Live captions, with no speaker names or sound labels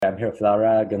I'm here with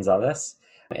Laura Gonzalez,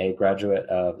 a graduate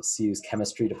of CU's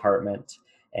chemistry department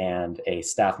and a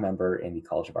staff member in the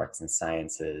College of Arts and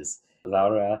Sciences.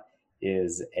 Laura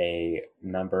is a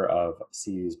member of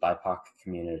CU's BIPOC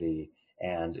community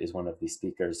and is one of the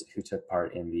speakers who took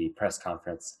part in the press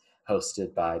conference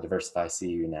hosted by Diversify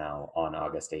CU Now on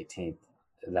August 18th.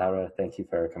 Laura, thank you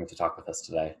for coming to talk with us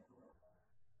today.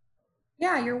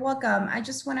 Yeah, you're welcome. I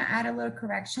just want to add a little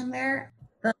correction there.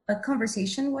 The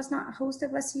conversation was not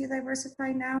hosted by CU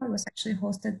Diversify Now. It was actually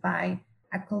hosted by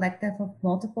a collective of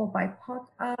multiple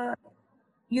BIPOC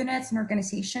units and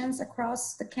organizations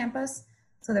across the campus.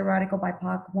 So the Radical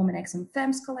BIPOC Women, X, and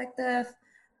Femmes Collective,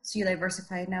 CU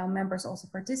Diversify Now members also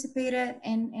participated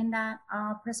in that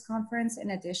press conference,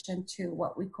 in addition to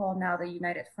what we call now the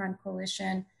United Front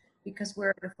Coalition, because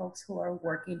we're the folks who are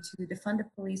working to defund the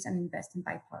police and invest in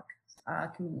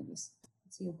BIPOC communities.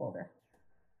 CU Boulder.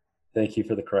 Thank you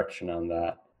for the correction on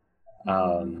that.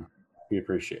 We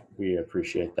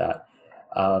appreciate that.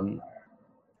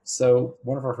 So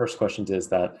one of our first questions is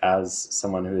that, as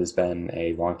someone who has been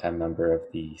a longtime member of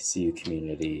the CU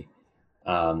community,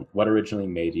 what originally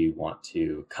made you want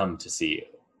to come to CU?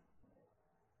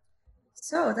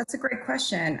 So that's a great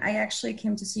question. I actually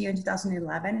came to CU in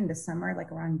 2011 in the summer,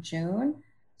 like around June.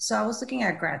 So I was looking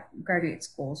at graduate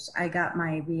schools. I got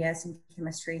my BS in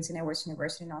chemistry in St. Edward's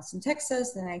University in Austin,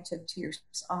 Texas. Then I took 2 years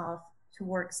off to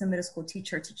work as a middle school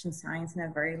teacher, teaching science in a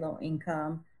very low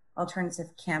income alternative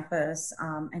campus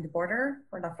and the border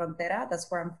for La Frontera.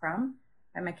 That's where I'm from.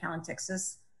 I'm in McAllen,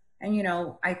 Texas. And, you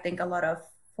know, I think a lot of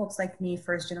folks like me,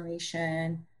 first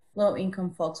generation, low income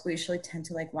folks, we usually tend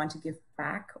to like want to give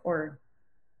back, or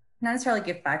not necessarily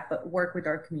give back, but work with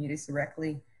our communities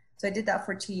directly. So I did that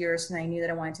for 2 years, and I knew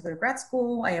that I wanted to go to grad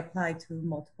school. I applied to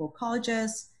multiple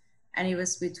colleges, and it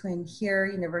was between here,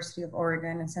 University of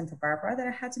Oregon, and Santa Barbara that I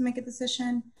had to make a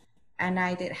decision. And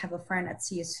I did have a friend at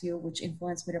CSU, which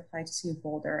influenced me to apply to CU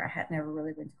Boulder. I had never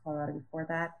really been to Colorado before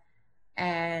that.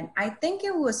 And I think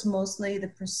it was mostly the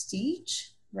prestige,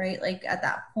 right? Like at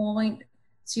that point,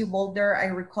 CU Boulder, I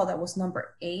recall that was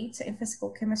number 8 in physical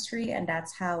chemistry, and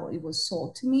that's how it was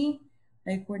sold to me.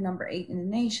 Like, we're number 8 in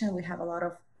the nation. We have a lot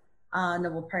of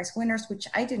Nobel Prize winners, which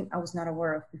I was not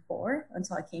aware of before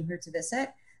until I came here to visit.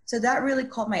 So that really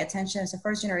caught my attention as a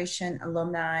first generation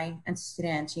alumni and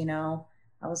student. You know,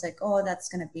 I was like, oh, that's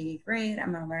going to be great.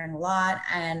 I'm going to learn a lot.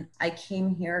 And I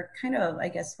came here kind of, I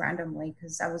guess, randomly,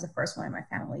 because I was the first one in my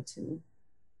family to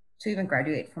even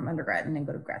graduate from undergrad and then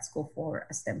go to grad school for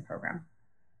a STEM program.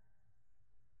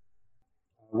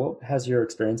 What has your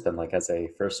experience been like as a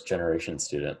first generation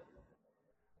student?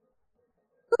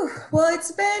 Well,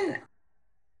 it's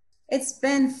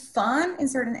been fun in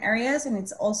certain areas, and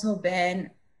it's also been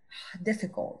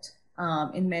difficult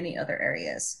in many other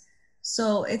areas.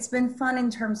 So it's been fun in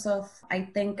terms of, I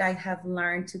think I have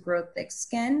learned to grow thick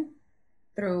skin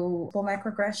through full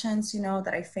microaggressions, you know,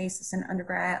 that I faced as an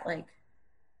undergrad, like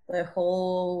the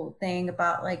whole thing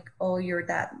about like, oh, you're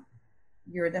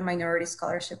the minority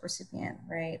scholarship recipient,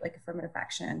 right? Like affirmative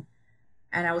action.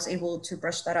 And I was able to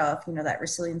brush that off, you know, that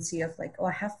resiliency of like, oh,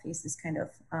 I have faced this kind of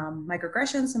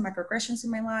microaggressions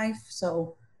in my life.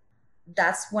 So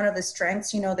that's one of the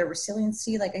strengths, you know, the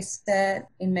resiliency, like I said,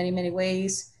 in many, many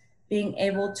ways, being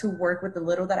able to work with the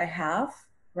little that I have,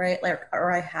 right? Like,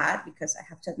 or I had, because I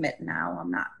have to admit now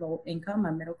I'm not low income,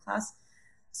 I'm middle class.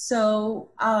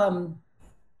 So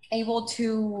able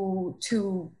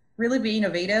to really be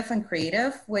innovative and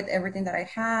creative with everything that I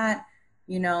had,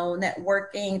 you know,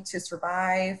 networking to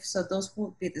survive. So those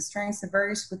would be the strengths. The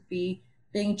barriers would be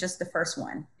being just the first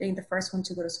one, being the first one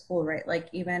to go to school, right? Like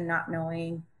even not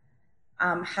knowing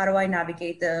how do I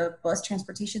navigate the bus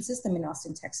transportation system in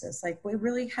Austin, Texas? Like we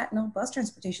really had no bus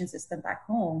transportation system back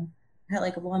home. I had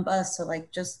like one bus. So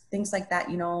like just things like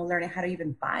that, you know, learning how to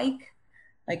even bike.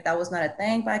 Like that was not a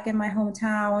thing back in my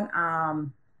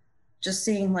hometown. Just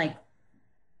seeing like,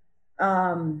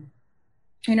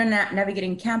 you know,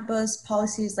 navigating campus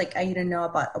policies. Like I didn't know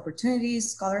about opportunities,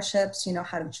 scholarships, you know,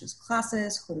 how to choose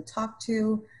classes, who to talk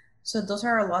to. So those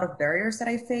are a lot of barriers that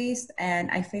I faced, and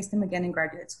I faced them again in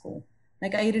graduate school.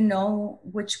 Like I didn't know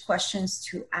which questions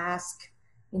to ask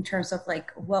in terms of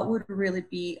like what would really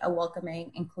be a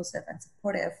welcoming, inclusive, and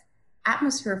supportive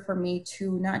atmosphere for me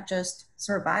to not just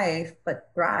survive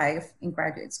but thrive in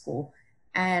graduate school.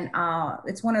 And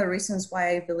it's one of the reasons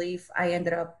why I believe I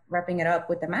ended up wrapping it up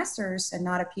with a master's and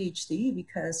not a PhD,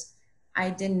 because I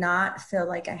did not feel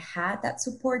like I had that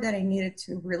support that I needed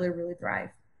to really, really thrive.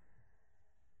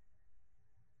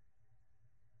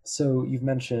 So you've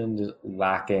mentioned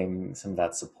lacking some of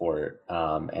that support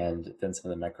and then some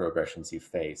of the microaggressions you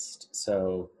faced.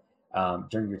 So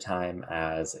during your time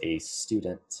as a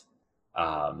student,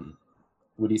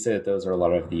 would you say that those are a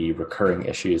lot of the recurring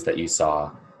issues that you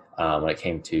saw when it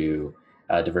came to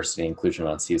diversity and inclusion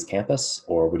on CU's campus?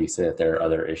 Or would you say that there are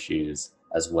other issues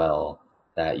as well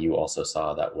that you also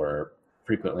saw that were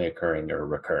frequently occurring or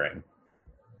recurring?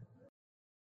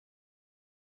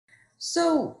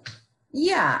 So,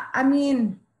 yeah, I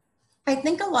mean, I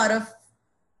think a lot of,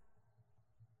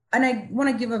 and I want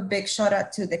to give a big shout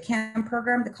out to the CAM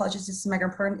program, the College Assisted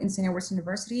Migrant Program in St. Edward's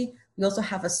University. We also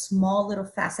have a small little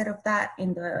facet of that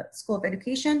in the School of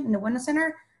Education in the Wellness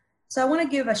Center. So I want to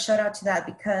give a shout out to that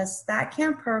because that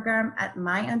CAM program at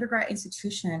my undergrad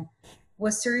institution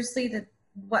was seriously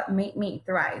what made me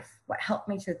thrive, what helped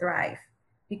me to thrive,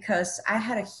 because I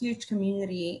had a huge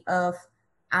community of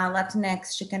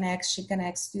Latinx,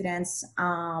 Chicanx students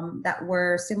that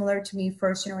were similar to me,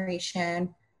 first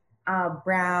generation,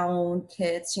 brown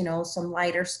kids, you know, some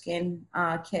lighter skin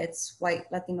kids, white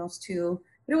Latinos too.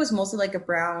 But it was mostly like a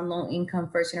brown, low income,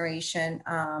 first generation,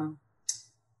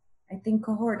 I think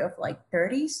cohort of like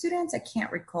 30 students, I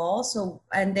can't recall. So,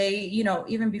 and they, you know,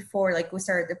 even before like we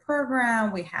started the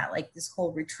program, we had like this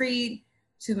whole retreat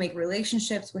to make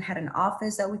relationships. We had an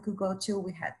office that we could go to.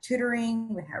 We had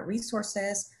tutoring, we had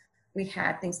resources, we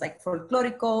had things like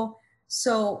folklorico.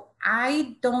 So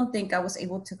I don't think I was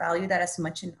able to value that as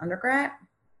much in undergrad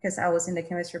because I was in the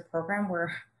chemistry program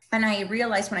and I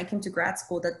realized when I came to grad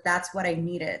school that that's what I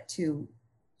needed to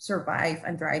survive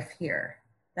and thrive here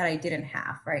that I didn't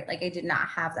have, right? Like I did not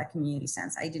have that community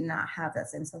sense. I did not have that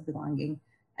sense of belonging.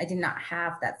 I did not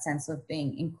have that sense of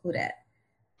being included.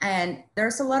 And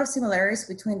there's a lot of similarities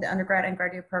between the undergrad and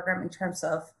graduate program in terms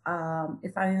of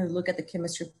if I look at the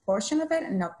chemistry portion of it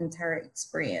and not the entire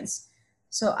experience.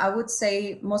 So I would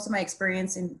say most of my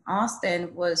experience in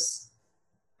Austin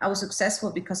I was successful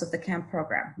because of the camp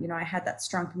program. You know, I had that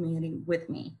strong community with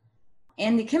me.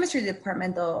 In the chemistry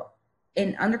department though,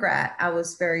 in undergrad, I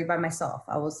was very by myself.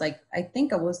 I was like, I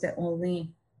think I was the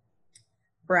only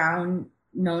brown,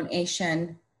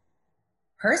 non-Asian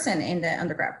person in the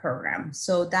undergrad program.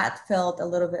 So that felt a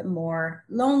little bit more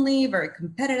lonely, very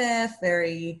competitive,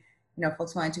 very, you know,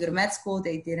 folks wanted to go to med school.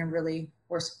 They didn't really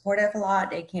were supportive a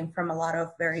lot. They came from a lot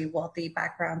of very wealthy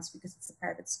backgrounds because it's a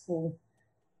private school.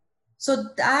 So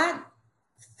that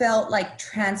felt like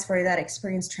that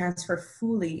experience transferred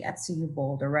fully at CU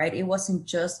Boulder, right? It wasn't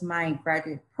just my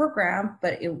graduate program,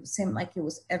 but it seemed like it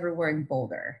was everywhere in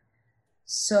Boulder.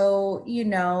 So, you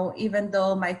know, even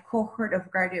though my cohort of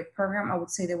graduate program, I would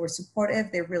say they were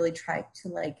supportive, they really tried to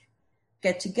like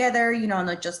get together, you know,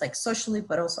 not just like socially,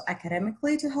 but also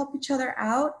academically to help each other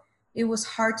out. It was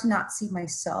hard to not see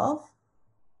myself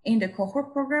in the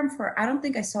cohort program I don't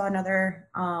think I saw another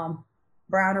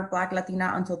brown or Black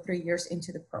Latina until 3 years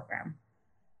into the program.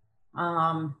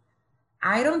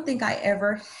 I don't think I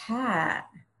ever had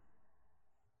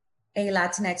a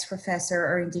Latinx professor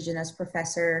or Indigenous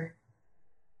professor.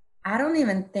 I don't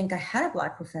even think I had a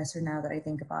Black professor now that I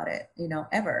think about it, you know,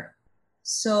 ever.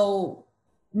 So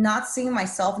not seeing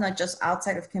myself, not just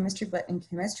outside of chemistry, but in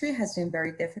chemistry has been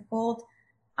very difficult.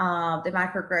 The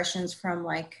microaggressions from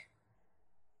like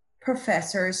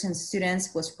professors and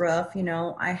students was rough. You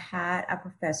know, I had a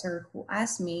professor who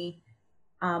asked me,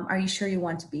 are you sure you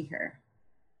want to be here?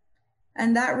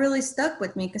 And that really stuck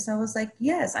with me because I was like,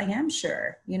 yes, I am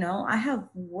sure. You know, I have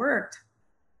worked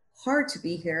hard to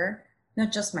be here,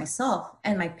 not just myself.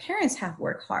 And my parents have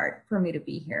worked hard for me to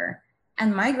be here.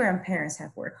 And my grandparents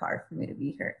have worked hard for me to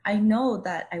be here. I know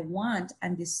that I want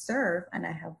and deserve, and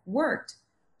I have worked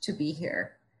to be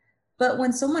here. But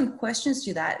when someone questions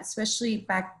you that, especially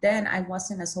back then, I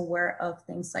wasn't as aware of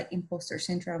things like imposter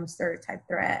syndrome, stereotype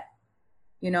threat,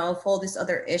 you know, of all these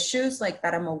other issues like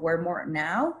that I'm aware more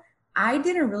now. I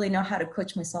didn't really know how to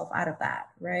coach myself out of that,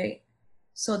 right?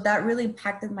 So that really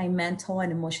impacted my mental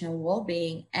and emotional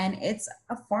well-being. And it's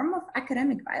a form of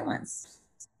academic violence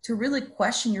to really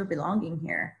question your belonging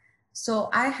here. So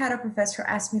I had a professor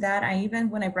ask me that.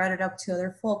 When I brought it up to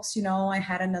other folks, you know, I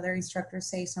had another instructor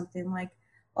say something like,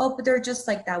 oh, but they're just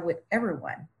like that with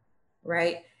everyone,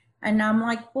 right? And I'm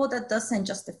like, well, that doesn't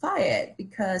justify it,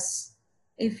 because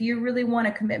if you really want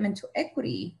a commitment to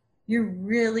equity, you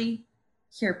really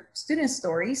hear student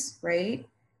stories, right?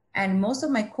 And most of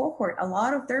my cohort, a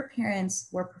lot of their parents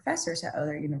were professors at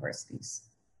other universities.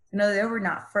 You know, they were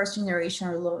not first generation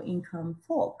or low income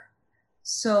folk.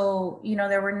 So, you know,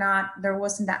 there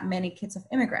wasn't that many kids of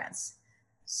immigrants.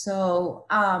 So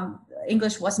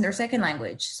English wasn't their second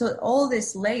language. So all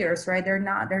these layers, right? They're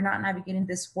not navigating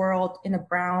this world in a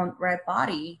brown, red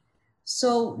body.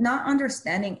 So not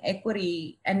understanding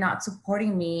equity and not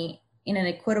supporting me in an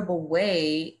equitable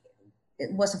way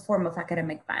it was a form of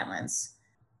academic violence.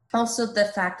 Also, the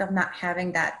fact of not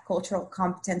having that cultural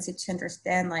competency to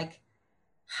understand like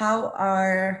how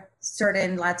are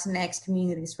certain Latinx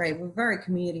communities, right? We're very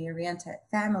community oriented.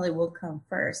 Family will come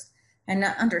first, and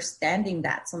not understanding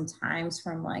that sometimes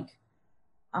from like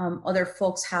other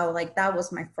folks, how like that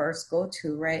was my first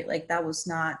go-to, right? Like that was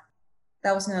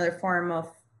another form of,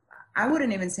 I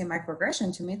wouldn't even say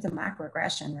microaggression. To me, it's a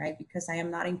macroaggression, right? Because I am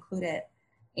not included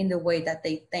in the way that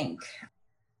they think.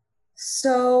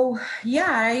 So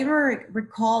yeah, I even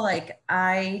recall like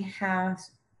I have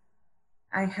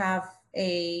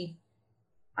a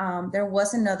there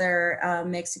was another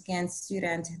Mexican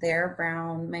student there,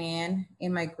 brown man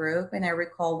in my group, and I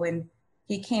recall when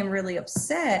he came really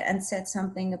upset and said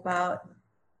something about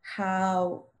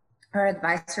how our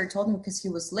advisor told him, because he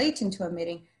was late into a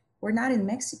meeting, we're not in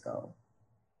Mexico,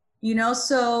 you know.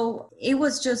 So it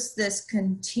was just this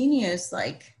continuous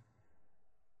like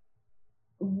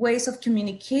ways of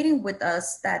communicating with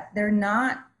us that they're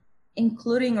not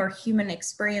including our human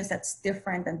experience that's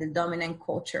different than the dominant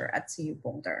culture at CU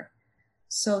Boulder.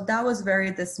 So that was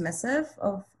very dismissive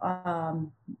of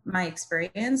my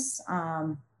experience.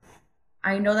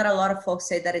 I know that a lot of folks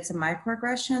say that it's a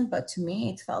microaggression, but to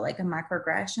me, it felt like a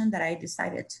macroaggression that I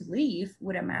decided to leave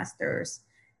with a master's.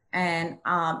 And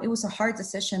it was a hard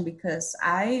decision because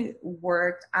I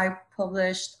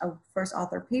published a first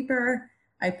author paper.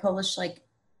 I published like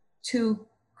 2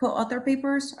 co-author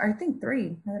papers, or I think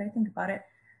 3, now that I think about it.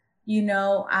 You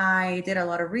know, I did a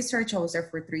lot of research. I was there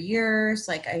for 3 years.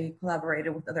 Like I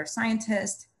collaborated with other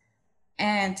scientists.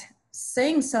 And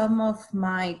seeing some of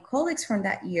my colleagues from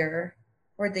that year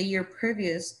or the year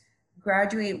previous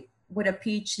graduate with a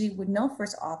PhD with no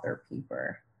first author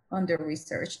paper on their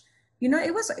research, you know,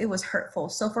 it was hurtful.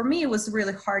 So for me, it was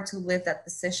really hard to live that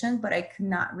decision, but I could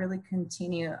not really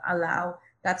continue allow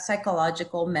that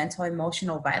psychological, mental,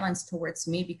 emotional violence towards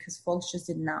me because folks just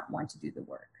did not want to do the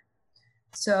work.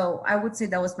 So I would say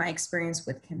that was my experience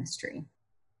with chemistry.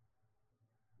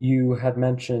 You had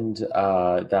mentioned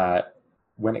that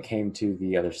when it came to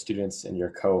the other students in your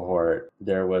cohort,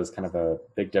 there was kind of a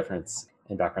big difference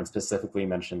in background. Specifically, you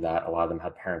mentioned that a lot of them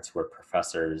had parents who were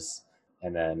professors,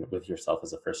 and then with yourself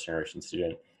as a first generation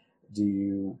student, do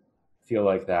you feel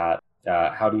like that?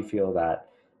 How do you feel that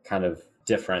kind of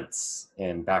difference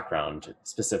in background,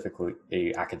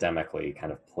 specifically academically,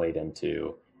 kind of played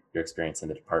into your experience in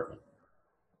the department?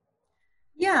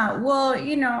 Yeah, well,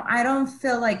 you know, I don't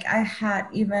feel like I had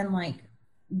even like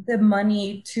the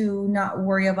money to not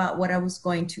worry about what I was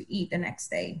going to eat the next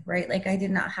day, right? Like I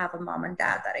did not have a mom and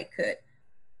dad that I could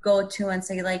go to and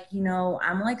say like, you know,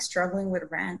 I'm like struggling with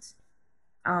rent.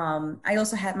 I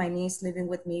also had my niece living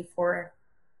with me for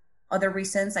other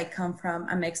reasons. I come from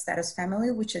a mixed status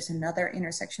family, which is another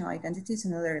intersectional identity, it's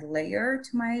another layer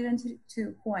to my identity,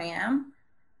 to who I am.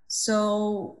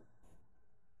 So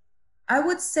I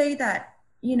would say that,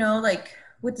 you know, like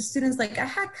with the students, like I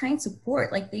had kind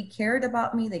support, like they cared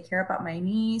about me, they care about my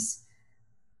niece,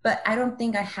 but I don't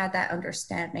think I had that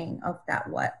understanding of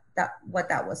what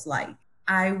that was like.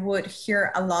 I would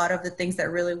hear a lot of the things that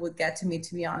really would get to me,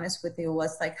 to be honest with you,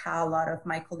 was like how a lot of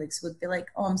my colleagues would be like,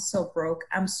 oh, I'm so broke,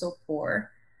 I'm so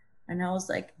poor. And I was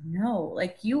like, no,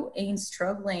 like you ain't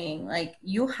struggling. Like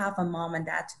you have a mom and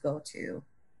dad to go to.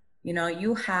 You know,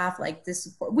 you have like this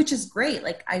support, which is great.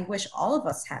 Like I wish all of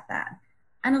us had that.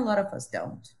 And a lot of us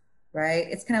don't, right?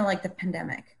 It's kind of like the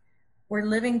pandemic. We're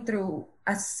living through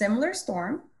a similar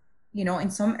storm. You know, in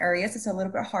some areas it's a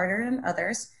little bit harder than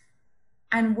others.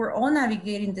 And we're all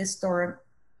navigating this storm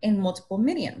in multiple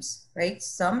mediums, right?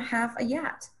 Some have a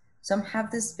yacht, some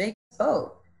have this big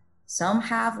boat, some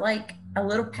have like a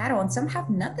little paddle, and some have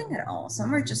nothing at all.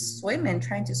 Some are just swimming,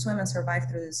 trying to swim and survive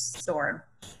through this storm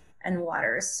and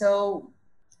water. So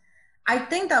I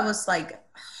think that was like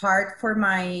hard for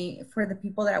the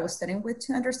people that I was studying with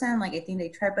to understand. Like I think they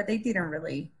tried, but they didn't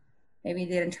really, maybe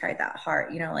they didn't try that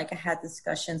hard. You know, like I had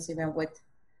discussions even with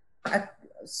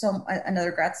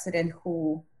another grad student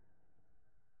who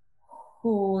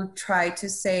tried to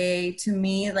say to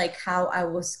me like how I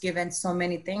was given so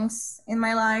many things in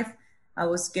my life. I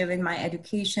was given my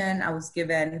education. I was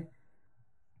given,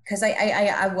 because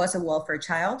I was a welfare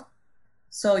child.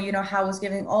 So, you know, how I was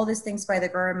giving all these things by the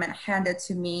government handed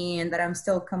to me and that I'm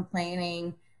still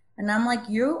complaining. And I'm like,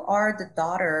 you are the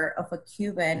daughter of a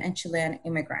Cuban and Chilean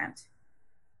immigrant,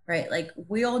 right? Like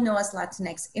we all know as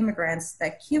Latinx immigrants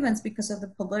that Cubans, because of the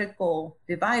political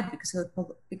divide, because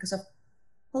of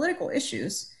political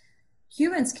issues,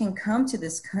 Cubans can come to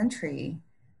this country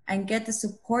and get the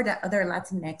support that other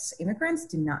Latinx immigrants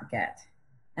do not get.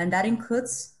 And that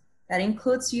includes,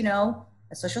 you know,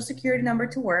 a social security number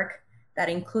to work. that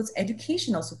includes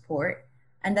educational support,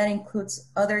 and that includes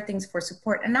other things for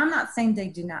support. And I'm not saying they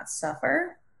do not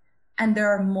suffer, and there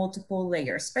are multiple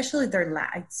layers, especially they're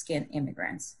light-skinned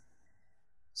immigrants.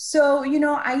 So,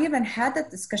 I even had that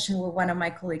discussion with one of my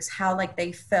colleagues, how like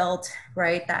they felt,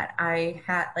 right, that I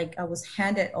was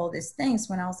handed all these things,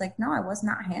 when I was like, no, I was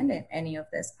not handed any of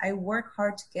this. I work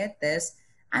hard to get this.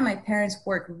 And my parents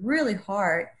work really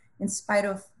hard in spite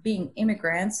of being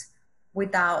immigrants,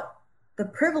 without the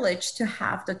privilege to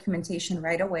have documentation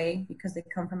right away, because they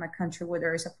come from a country where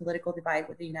there is a political divide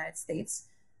with the United States,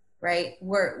 right?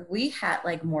 Where we had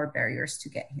like more barriers to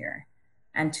get here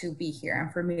and to be here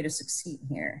and for me to succeed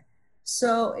here.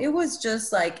 So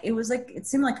it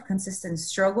seemed like a consistent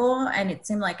struggle, and it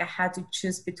seemed like I had to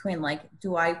choose between, like,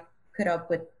 do I put up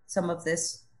with some of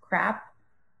this crap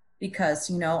because,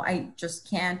 I just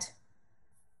can't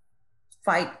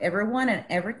fight everyone and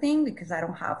everything because I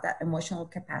don't have that emotional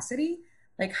capacity.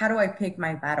 Like, how do I pick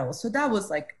my battles? So that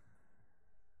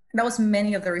was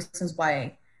many of the reasons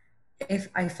why if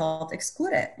I felt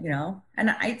excluded, and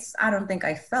I don't think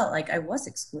I felt like I was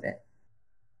excluded.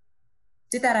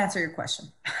 Did that answer your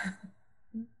question?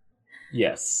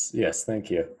 Yes,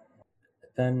 thank you.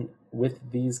 Then, with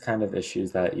these kind of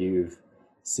issues that you've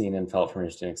seen and felt from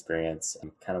your student experience,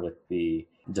 kind of with the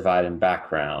divide in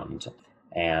background,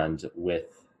 and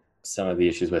with some of the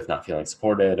issues with not feeling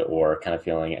supported or kind of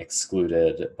feeling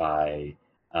excluded by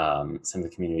some of the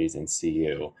communities in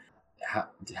CU,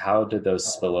 how did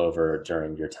those spill over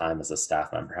during your time as a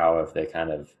staff member? How have they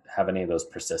have any of those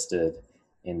persisted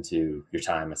into your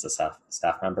time as a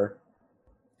staff member?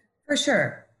 For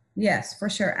sure. Yes, for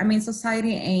sure. I mean,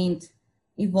 society ain't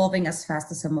evolving as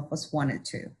fast as some of us wanted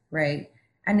to, right?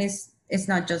 And it's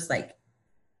not just like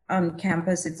on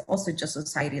campus, it's also just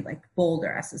society, like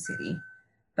Boulder as a city.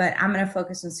 But I'm going to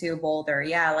focus on CU Boulder.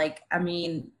 Yeah,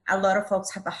 a lot of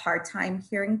folks have a hard time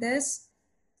hearing this.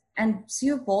 And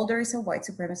CU Boulder is a white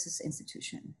supremacist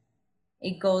institution.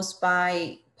 It goes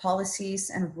by policies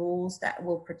and rules that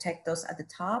will protect those at the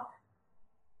top,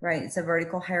 right? It's a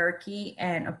vertical hierarchy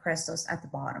and oppress those at the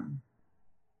bottom.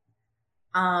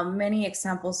 Many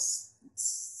examples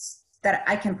that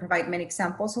I can provide, many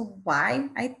examples of why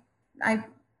I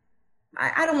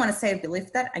don't want to say I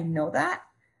believe that, I know that,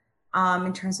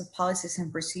 in terms of policies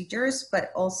and procedures,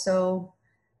 but also,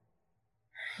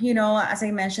 as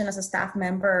I mentioned, as a staff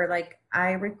member, like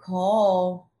I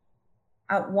recall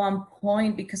at one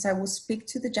point, because I will speak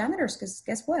to the janitors, because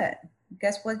guess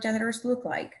what janitors look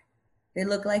like? They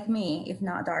look like me, if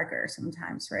not darker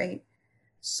sometimes, right?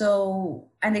 So,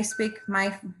 and they speak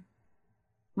my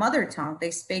mother tongue.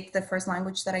 They speak the first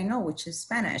language that I know, which is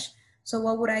Spanish. So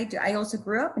what would I do? I also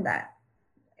grew up in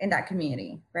that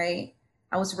community, right?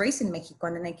 I was raised in Mexico,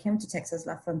 and then I came to Texas,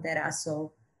 La Frontera.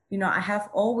 So, I have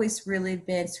always really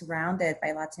been surrounded by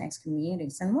Latinx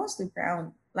communities, and mostly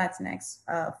brown Latinx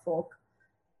folk.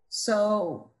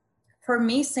 So for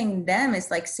me, seeing them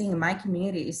is like seeing my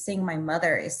community, is seeing my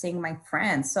mother, is seeing my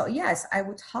friends. So yes, I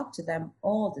would talk to them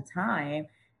all the time.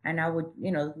 And I would,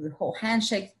 the whole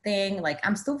handshake thing, like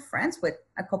I'm still friends with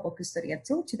a couple custodians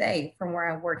till today from where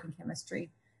I work in chemistry.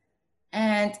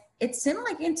 And it seemed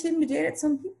like intimidated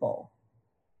some people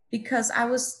because I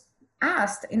was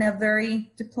asked in a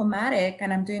very diplomatic,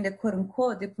 and I'm doing the quote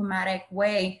unquote diplomatic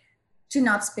way, to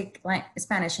not speak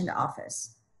Spanish in the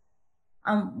office.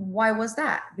 Why was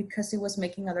that? Because it was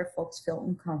making other folks feel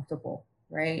uncomfortable,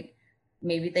 right?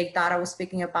 Maybe they thought I was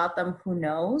speaking about them, who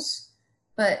knows?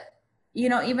 But,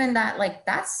 even that, like,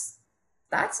 that's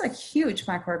a huge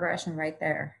microaggression right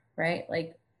there, right?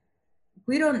 Like,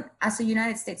 we don't, as a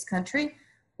United States country,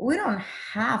 we don't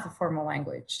have a formal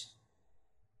language.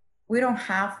 We don't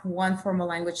have one formal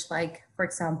language, like, for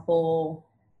example,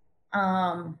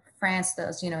 France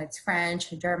does, it's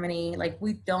French, Germany, like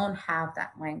we don't have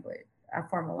that language, a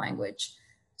formal language.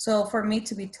 So for me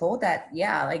to be told that,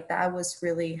 yeah, like that was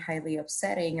really highly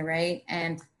upsetting, right?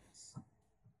 And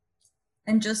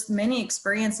just many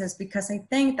experiences, because I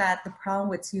think that the problem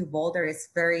with CU Boulder is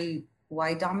very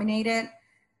white dominated,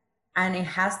 and it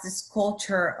has this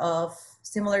culture of,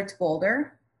 similar to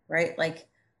Boulder, right? Like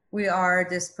we are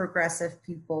this progressive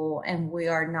people and we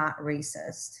are not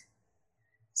racist.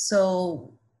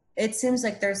 So it seems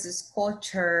like there's this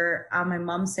culture, my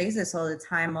mom says this all the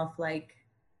time, of like,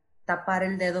 tapar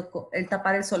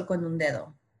el sol con un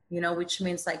dedo, which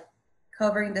means like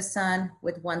covering the sun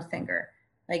with one finger.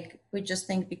 Like we just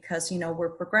think because, we're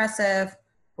progressive,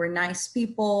 we're nice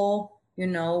people,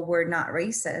 we're not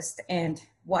racist. And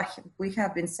what we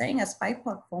have been saying as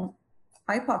BIPOC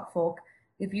folk,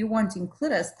 if you want to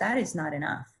include us, that is not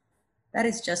enough. That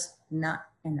is just not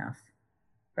enough,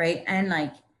 right? And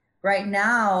like, right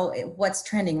now, what's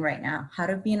trending right now? How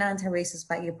to Be an Anti-Racist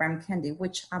by Ibram Kendi,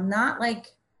 which I'm not like,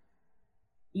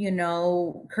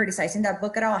 criticizing that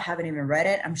book at all. I haven't even read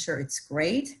it. I'm sure it's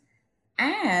great.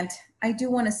 And I do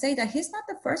want to say that he's not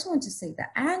the first one to say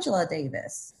that. Angela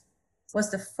Davis was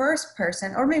the first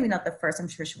person, or maybe not the first, I'm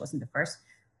sure she wasn't the first,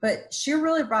 but she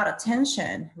really brought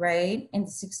attention, right, in the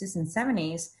 60s and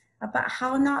 70s about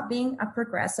how not being a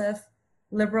progressive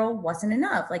liberal wasn't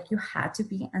enough. Like, you had to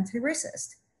be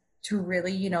anti-racist to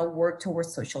really, work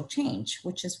towards social change,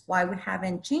 which is why we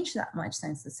haven't changed that much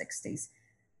since the 60s.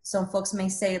 Some folks may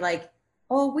say, like,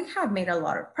 oh, we have made a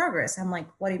lot of progress. I'm like,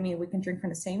 what do you mean? We can drink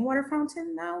from the same water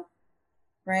fountain now,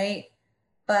 right?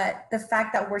 But the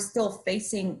fact that we're still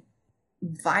facing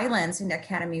violence in the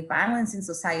academy, violence in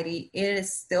society, it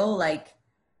is still like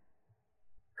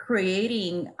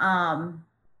creating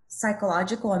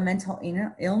psychological and mental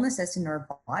illnesses in our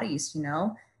bodies,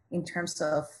 in terms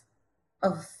of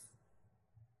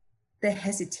the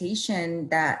hesitation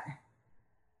that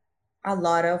a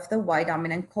lot of the white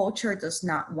dominant culture does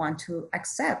not want to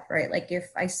accept, right? Like,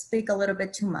 if I speak a little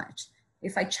bit too much,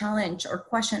 if I challenge or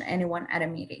question anyone at a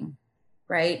meeting,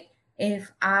 right?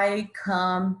 If I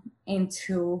come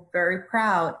into very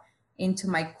proud into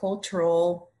my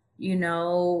cultural,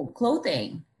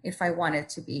 clothing, if I want it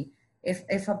to be,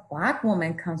 if a Black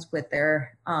woman comes with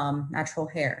their natural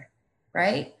hair,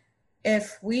 right?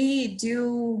 If we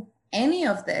do any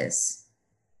of this,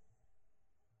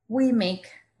 we make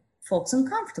folks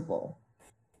uncomfortable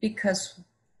because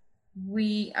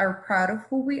we are proud of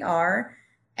who we are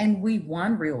and we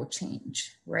want real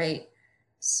change, right?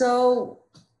 So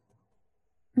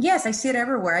yes, I see it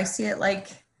everywhere. I see it like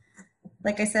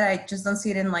I said, I just don't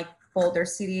see it in like Boulder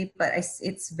City, but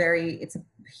it's a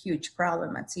huge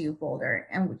problem at CU Boulder,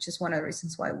 and which is one of the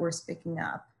reasons why we're speaking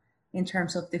up in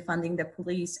terms of defunding the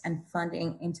police and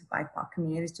funding into BIPOC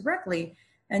communities directly.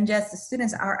 And yes, the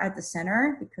students are at the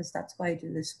center because that's why I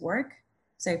do this work.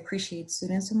 So I appreciate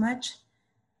students so much.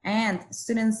 And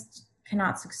students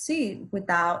cannot succeed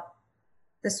without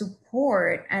the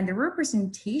support and the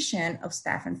representation of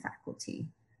staff and faculty.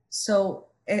 So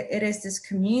it is this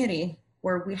community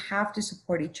where we have to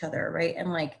support each other, right?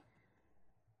 And like,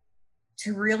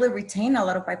 to really retain a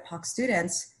lot of BIPOC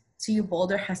students, CU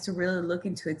Boulder has to really look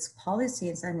into its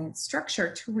policies and its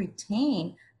structure to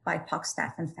retain BIPOC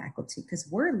staff and faculty, because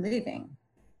we're leaving.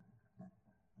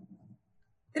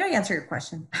 Did I answer your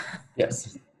question?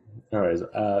 Yes. No worries.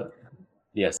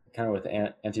 Yes, kind of with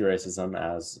anti-racism,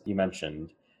 as you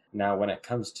mentioned. Now, when it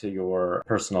comes to your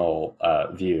personal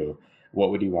view, what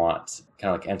would you want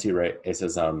kind of like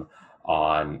anti-racism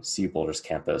on CU Boulder's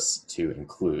campus to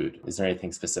include? Is there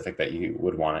anything specific that you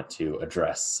would want it to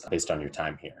address based on your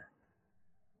time here?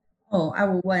 Oh, I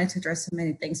would want to address so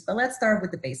many things, but let's start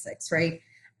with the basics, right?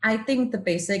 I think the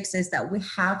basics is that we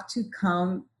have to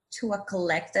come to a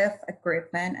collective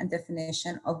agreement and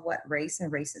definition of what race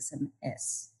and racism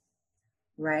is,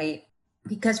 right?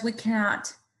 Because we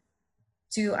cannot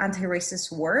do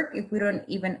anti-racist work if we don't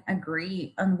even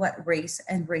agree on what race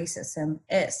and racism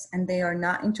is, and they are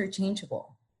not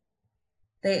interchangeable.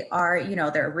 They are,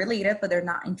 they're related, but they're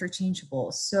not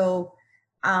interchangeable. So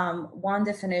one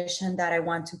definition that I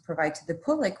want to provide to the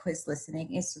public who is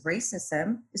listening is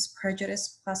racism is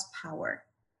prejudice plus power,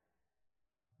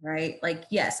 right? Like,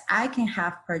 yes, I can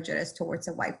have prejudice towards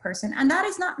a white person, and that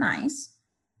is not nice.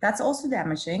 That's also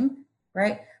damaging,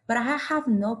 right? But I have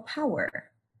no power.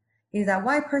 If that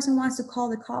white person wants to call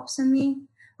the cops on me,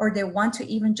 or they want to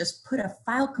even just put a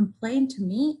file complaint to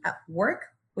me at work,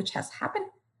 which has happened,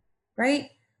 right?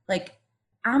 Like,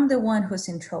 I'm the one who's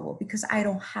in trouble because I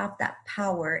don't have that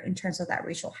power in terms of that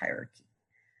racial hierarchy.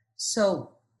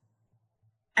 So,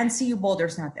 and CU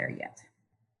Boulder's not there yet.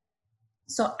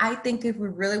 So I think if we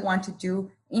really want to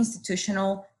do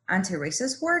institutional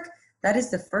anti-racist work, that is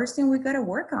the first thing we got to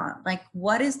work on. Like,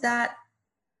 what is that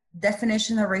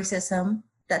definition of racism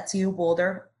that CU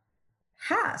Boulder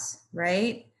has,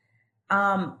 right?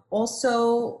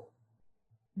 Also,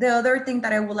 the other thing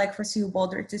that I would like for CU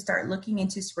Boulder to start looking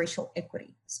into is racial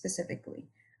equity specifically.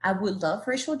 I would love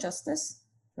racial justice,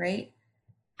 right?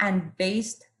 And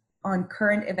based on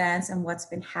current events and what's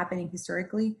been happening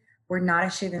historically, we're not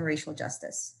achieving racial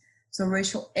justice. So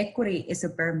racial equity is a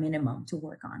bare minimum to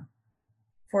work on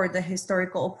for the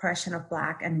historical oppression of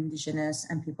Black and Indigenous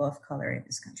and people of color in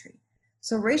this country.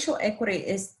 So racial equity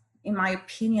is, in my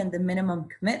opinion, the minimum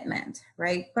commitment,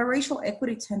 right? But racial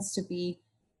equity tends to be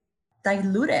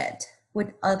diluted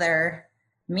with other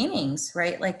meanings,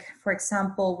 right? Like, for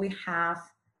example, we have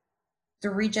the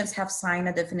regents have signed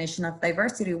a definition of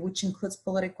diversity, which includes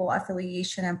political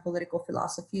affiliation and political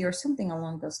philosophy or something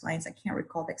along those lines. I can't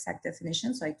recall the exact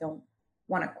definition, so I don't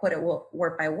want to quote it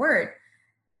word by word.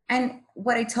 And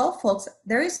what I tell folks,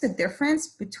 there is a difference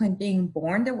between being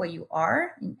born the way you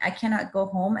are. I cannot go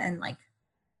home and like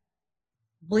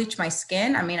bleach my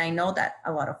skin. I mean, I know that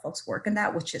a lot of folks work in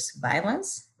that, which is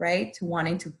violence, right? To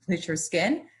wanting to bleach your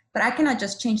skin. But I cannot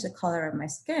just change the color of my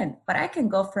skin. But I can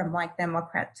go from like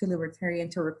Democrat to Libertarian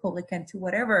to Republican to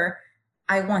whatever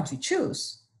I want to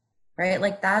choose, right?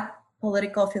 Like that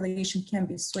political affiliation can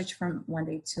be switched from one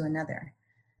day to another.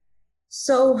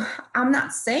 So I'm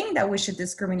not saying that we should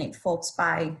discriminate folks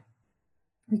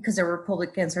because they're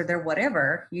Republicans or they're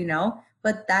whatever, you know,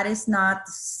 but that is not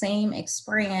the same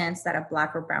experience that a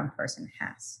Black or brown person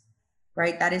has,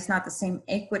 right? That is not the same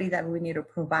equity that we need to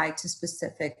provide to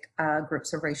specific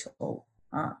groups of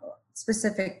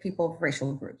specific people of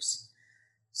racial groups.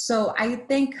 So I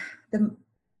think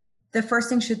the first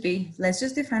thing should be, let's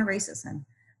just define racism,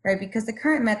 right? Because the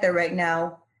current method right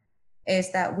now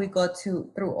is that we go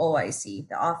through OIC,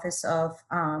 the Office of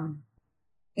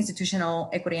Institutional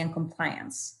Equity and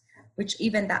Compliance, which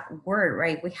even that word,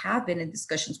 right? We have been in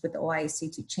discussions with the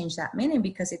OIC to change that meaning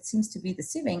because it seems to be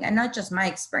deceiving, and not just my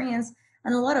experience,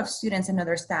 and a lot of students and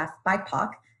other staff,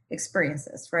 BIPOC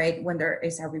experiences, right? When there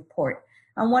is a report.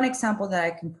 And one example that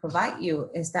I can provide you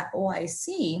is that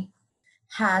OIC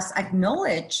has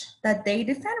acknowledged that they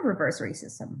defend reverse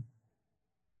racism.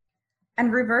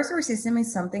 And reverse racism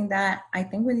is something that I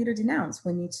think we need to denounce.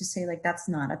 We need to say like, that's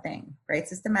not a thing, right?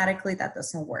 Systematically, that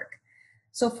doesn't work.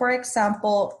 So for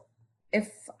example,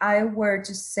 if I were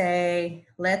to say,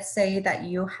 let's say that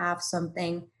you have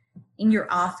something in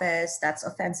your office that's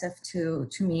offensive to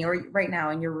me, or right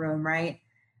now in your room, right?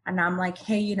 And I'm like,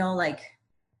 hey, you know, like,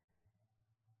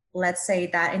 let's say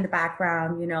that in the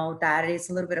background, you know, that is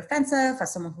a little bit offensive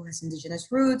as someone who has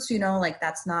Indigenous roots, you know, like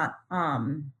that's not,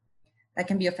 that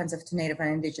can be offensive to Native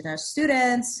and Indigenous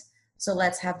students. So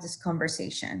let's have this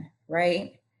conversation,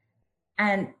 right?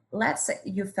 And let's say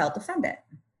you felt offended,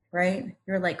 right?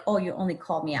 You're like, oh, you only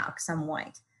called me out because I'm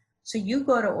white. So you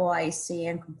go to OIC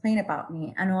and complain about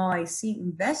me, and OIC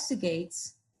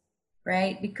investigates,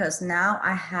 right? Because now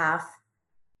I have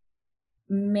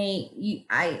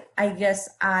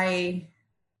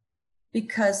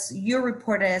because you're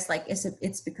reported as like,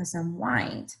 it's because I'm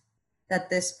white that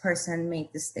this person made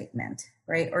this statement,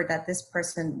 right? Or that this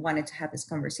person wanted to have this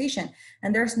conversation,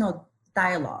 and there's no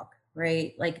dialogue,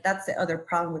 right? Like that's the other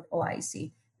problem with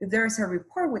OIC. If there's a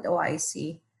report with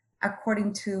OIC,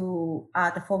 according to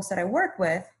the folks that I work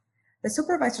with, the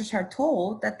supervisors are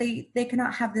told that they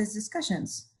cannot have these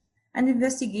discussions. And the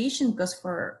investigation goes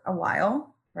for a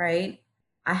while, right?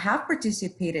 I have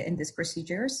participated in these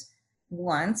procedures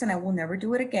once, and I will never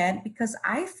do it again because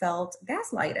I felt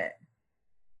gaslighted,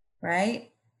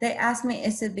 right? They asked me,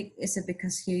 is it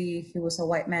because he was a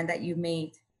white man that you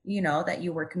made, you know, that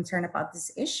you were concerned about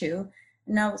this issue?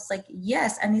 And I was like,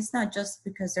 yes. And it's not just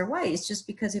because they're white. It's just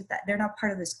because if they're not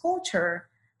part of this culture,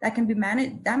 that can be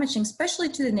damaging, especially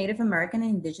to the Native American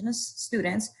and Indigenous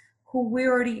students who we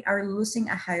already are losing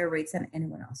at higher rates than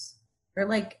anyone else. They're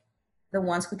like the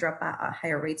ones who drop out at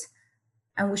higher rates.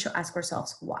 And we should ask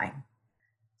ourselves why.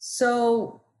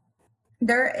 So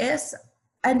there is,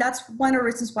 and that's one of the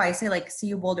reasons why I say like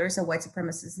CU Boulder is a white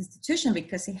supremacist institution,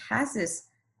 because it has this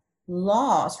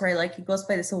laws, right? Like it goes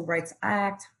by the Civil Rights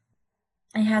Act.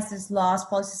 It has these laws,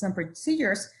 policies, and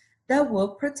procedures that will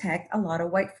protect a lot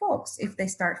of white folks if they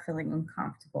start feeling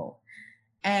uncomfortable.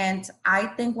 And I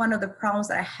think one of the problems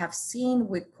that I have seen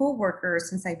with coworkers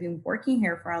since I've been working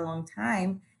here for a long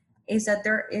time is that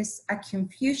there is a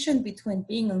confusion between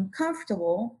being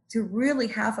uncomfortable to really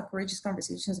have a courageous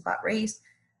conversations about race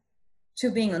to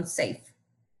being unsafe.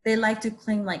 They like to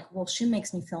claim like, well, she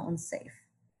makes me feel unsafe.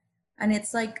 And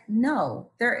it's like, no,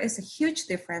 there is a huge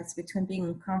difference between being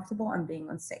uncomfortable and being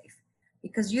unsafe,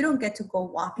 because you don't get to go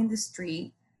walk in the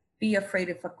street, be afraid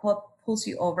if a cop pulls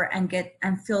you over and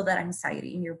feel that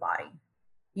anxiety in your body.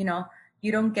 You know,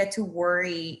 you don't get to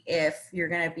worry if you're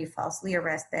going to be falsely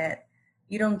arrested.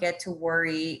 You don't get to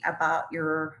worry about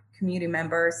your community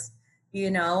members, you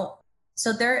know.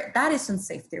 So that is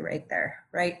unsafety right there,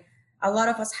 right? A lot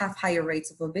of us have higher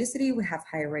rates of obesity. We have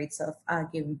higher rates of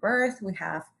giving birth. We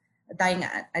have dying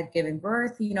at giving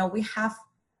birth. You know, we have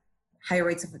higher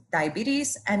rates of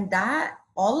diabetes, and that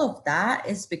all of that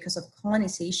is because of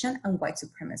colonization and white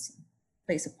supremacy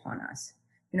placed upon us.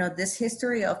 You know, this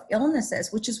history of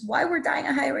illnesses, which is why we're dying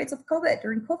at higher rates of COVID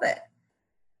during COVID,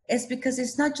 is because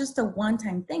it's not just a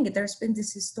one-time thing. There's been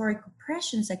these historic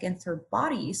oppressions against our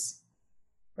bodies,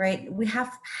 right? We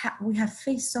have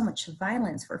faced so much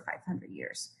violence for 500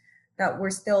 years that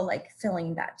we're still like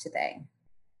feeling that today.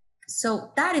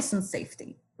 So that is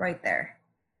unsafety right there.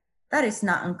 That is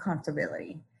not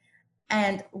uncomfortability.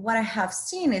 And what I have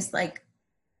seen is like,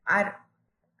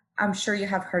 I'm sure you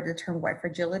have heard the term white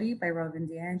fragility by Robin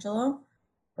DiAngelo,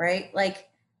 right? Like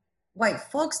white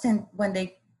folks tend, when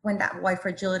that white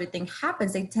fragility thing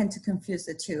happens, they tend to confuse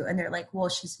the two. And they're like, well,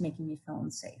 she's making me feel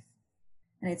unsafe.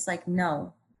 And it's like,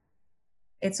 no,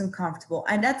 it's uncomfortable.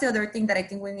 And that's the other thing that I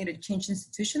think we need to change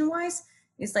institution wise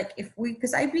is like,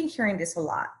 because I've been hearing this a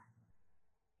lot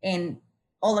in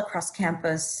all across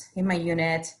campus, in my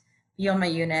unit, beyond my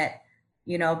unit,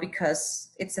 because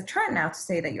it's a trend now to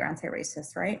say that you're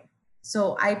anti-racist, right?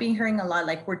 So I've been hearing a lot,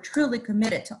 like, we're truly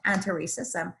committed to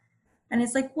anti-racism. And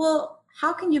it's like, well,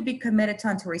 how can you be committed to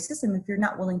anti-racism if you're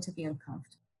not willing to be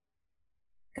uncomfortable?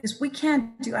 Because we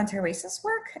can't do anti-racist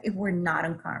work if we're not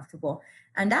uncomfortable.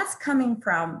 And that's coming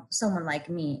from someone like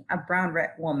me, a brown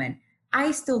red woman.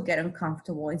 I still get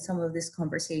uncomfortable in some of these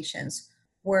conversations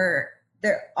where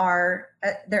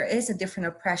there is a different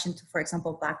oppression to, for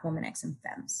example, Black women, ex and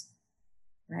femmes,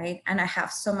 right? And I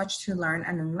have so much to learn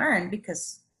and unlearn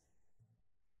because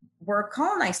we're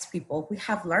colonized people. We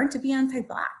have learned to be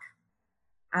anti-Black.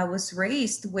 I was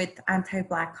raised with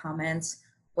anti-Black comments,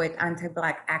 with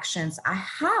anti-Black actions. I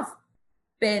have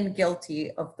been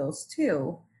guilty of those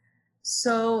too.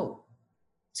 So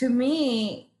to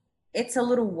me, it's a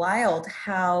little wild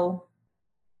how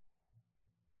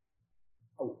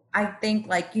I think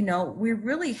we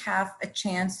really have a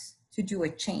chance to do a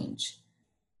change.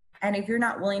 And if you're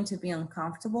not willing to be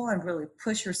uncomfortable and really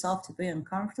push yourself to be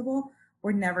uncomfortable,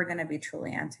 we're never going to be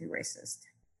truly anti-racist.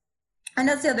 And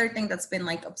that's the other thing that's been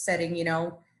like upsetting,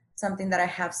 something that I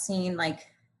have seen, like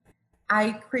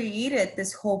I created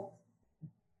this whole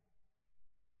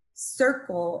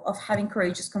circle of having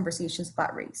courageous conversations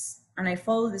about race. And I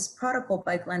follow this protocol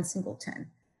by Glenn Singleton,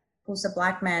 who's a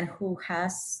Black man who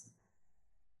has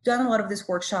done a lot of these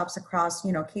workshops across,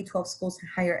 K-12 schools and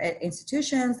higher ed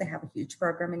institutions. They have a huge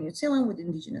program in New Zealand with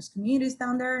Indigenous communities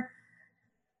down there.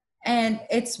 And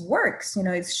it works,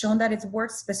 it's shown that it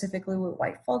works specifically with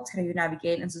white folks, how you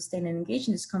navigate and sustain and engage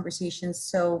in these conversations.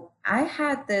 So I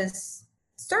had this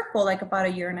circle like about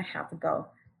a year and a half ago,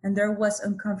 and there was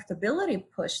uncomfortability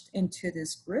pushed into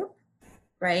this group,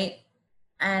 right?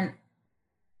 And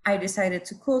I decided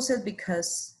to close it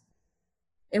because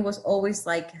it was always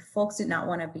like folks did not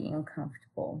want to be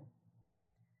uncomfortable.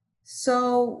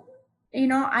 So,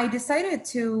 I decided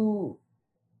to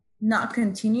not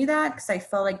continue that because I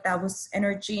felt like that was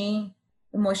energy,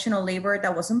 emotional labor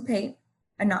that wasn't paid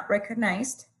and not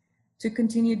recognized, to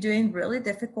continue doing really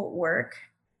difficult work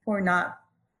for not,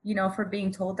 for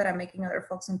being told that I'm making other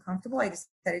folks uncomfortable. I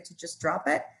decided to just drop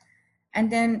it.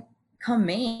 And then come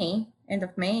end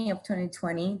of May of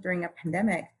 2020, during a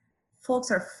pandemic, folks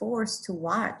are forced to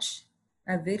watch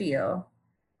a video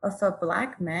of a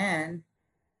Black man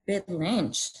being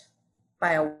lynched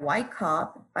by a white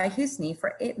cop by his knee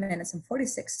for 8 minutes and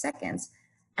 46 seconds.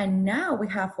 And now we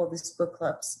have all these book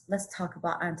clubs. Let's talk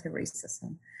about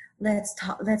anti-racism. Let's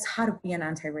how to be an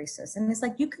anti-racist. And it's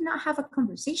like, you cannot have a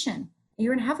conversation a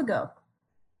year and a half ago.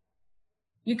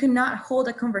 You cannot hold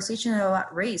a conversation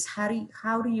about race. How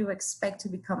do you expect to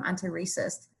become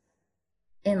anti-racist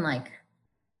in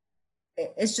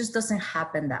it just doesn't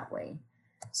happen that way.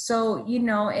 So,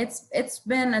 it's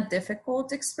been a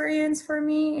difficult experience for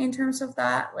me in terms of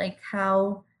that, like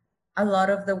how a lot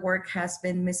of the work has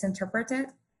been misinterpreted,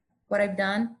 what I've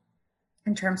done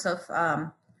in terms of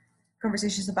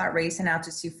conversations about race, and now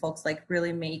to see folks like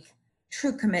really make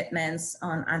true commitments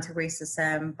on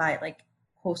anti-racism by like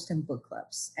hosting book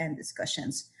clubs and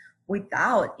discussions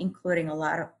without including a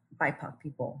lot of BIPOC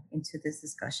people into these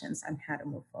discussions and how to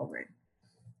move forward.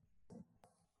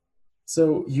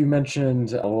 So you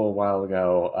mentioned a little while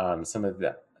ago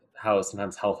how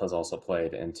sometimes health has also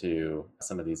played into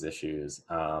some of these issues,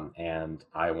 and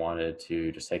I wanted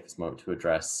to just take this moment to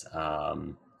address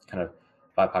kind of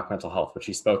BIPOC mental health, which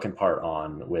you spoke in part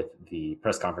on with the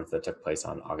press conference that took place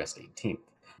on August 18th.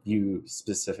 You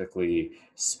specifically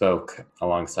spoke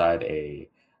alongside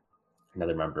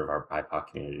another member of our BIPOC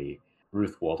community,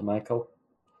 Ruth Woldemichael,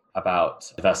 about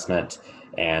investment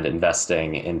and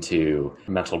investing into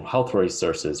mental health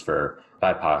resources for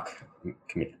BIPOC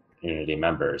community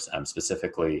members,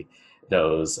 specifically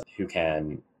those who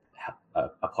can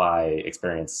apply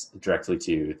experience directly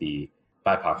to the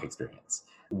BIPOC experience.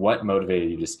 What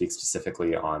motivated you to speak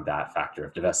specifically on that factor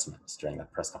of divestment during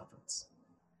that press conference?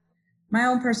 My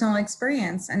own personal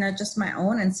experience, and not just my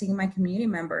own, and seeing my community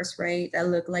members, right, that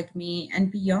look like me and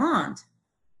beyond,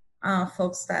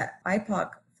 BIPOC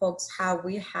folks how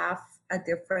we have a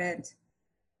different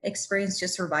experience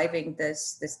just surviving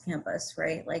this campus,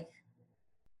 right? Like,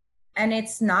 and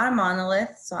it's not a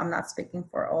monolith, so I'm not speaking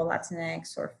for all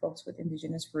Latinx or folks with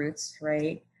indigenous roots,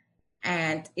 right?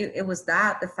 And it was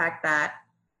the fact that,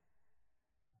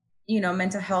 you know,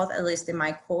 mental health, at least in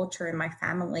my culture, in my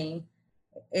family,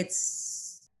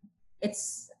 it's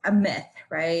a myth,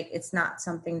 right? It's not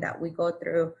something that we go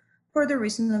through for the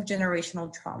reason of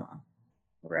generational trauma,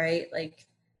 right? Like,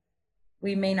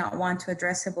 we may not want to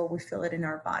address it, but we feel it in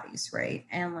our bodies, right?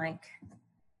 And like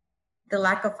the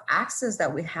lack of access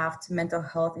that we have to mental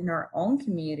health in our own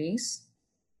communities,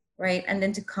 right? And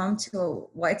then to come to a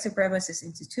white supremacist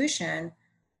institution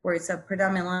where it's a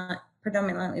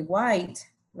predominantly white,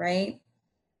 right?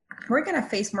 We're gonna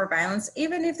face more violence,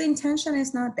 even if the intention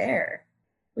is not there,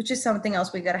 which is something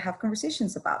else we gotta have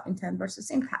conversations about, intent versus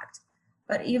impact.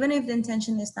 But even if the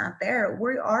intention is not there,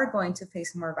 we are going to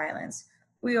face more violence.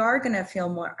 We are gonna feel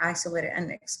more isolated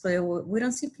and excluded. We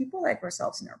don't see people like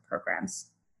ourselves in our programs.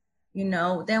 You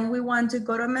know, then we want to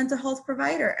go to a mental health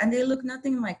provider and they look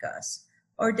nothing like us,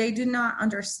 or they do not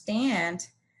understand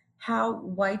how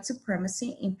white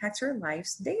supremacy impacts our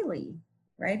lives daily,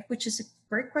 right? Which is a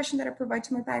great question that I provide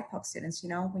to my BIPOC students. You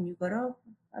know, when you go to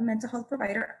a mental health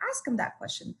provider, ask them that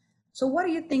question. So what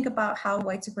do you think about how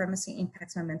white supremacy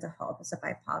impacts my mental health as a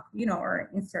BIPOC, you know, or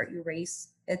insert your race,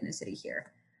 ethnicity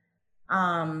here.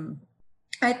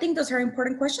 I think those are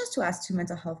important questions to ask to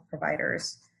mental health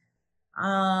providers.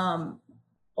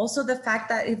 Also the fact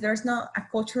that if there's not a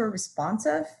culture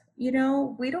responsive, you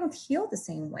know, we don't heal the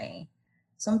same way.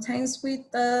 Sometimes with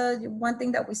one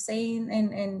thing that we say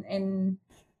in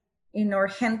our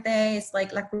gente is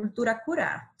like la cultura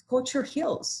cura, culture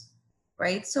heals,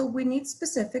 right? So we need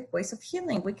specific ways of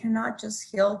healing. We cannot just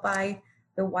heal by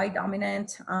the white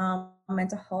dominant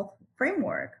mental health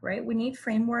framework, right? We need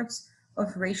frameworks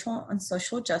of racial and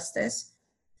social justice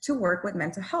to work with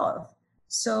mental health.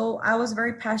 So I was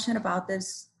very passionate about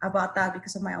that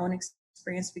because of my own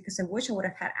experience, because I wish I would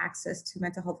have had access to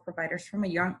mental health providers from a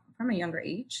younger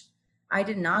age. I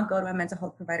did not go to a mental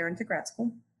health provider into grad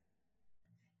school.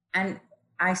 And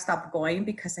I stopped going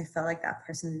because I felt like that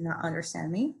person did not understand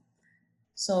me.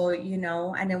 So, you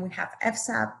know, and then we have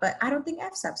FSAP, but I don't think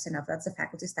FSAP's enough. That's the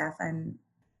faculty, staff, and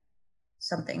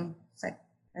something. It's like,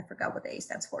 I forgot what the A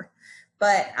stands for.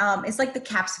 But it's like the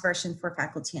CAPS version for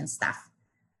faculty and staff.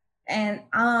 And,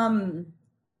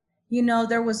 you know,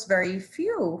 there was very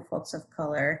few folks of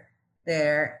color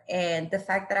there. And the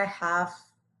fact that I have,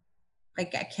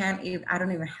 like, I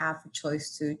don't even have a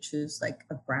choice to choose like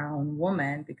a brown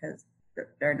woman because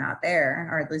they're not there,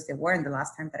 or at least they weren't the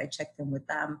last time that I checked in with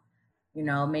them. You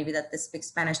know, maybe that they speak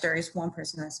Spanish. There is one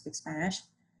person that speaks Spanish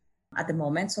at the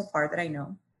moment so far that I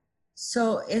know.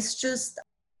 So it's just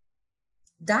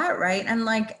that, right? And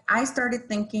like, I started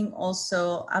thinking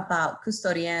also about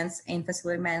custodians and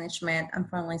facility management and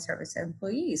frontline service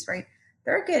employees, right?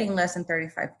 They're getting less than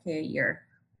 $35K a year.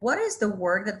 What is the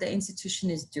work that the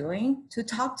institution is doing to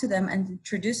talk to them and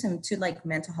introduce them to like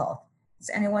mental health? Is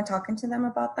anyone talking to them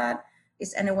about that?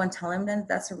 Is anyone telling them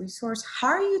that's a resource? How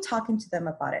are you talking to them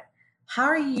about it? How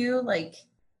are you like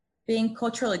being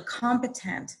culturally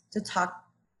competent to talk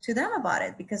to them about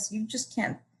it? Because you just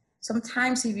can't.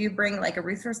 Sometimes if you bring like a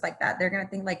resource like that, they're gonna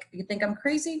think like, you think I'm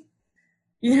crazy?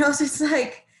 You know, so it's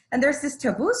like, and there's this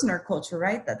taboos in our culture,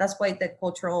 right? That's why the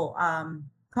cultural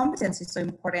competence is so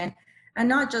important. And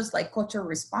not just like culture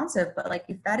responsive, but like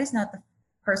if that is not the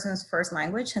person's first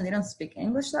language and they don't speak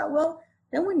English that well,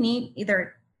 then we need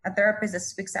either a therapist that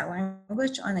speaks that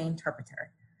language or an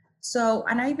interpreter. So,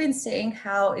 and I've been saying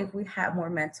how if we have more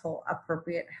mental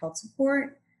appropriate health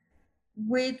support,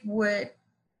 we would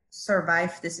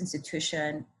survive this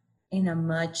institution in a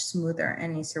much smoother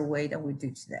and easier way than we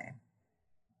do today.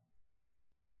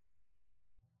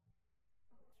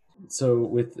 So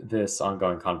with this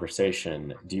ongoing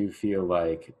conversation, do you feel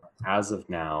like as of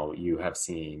now you have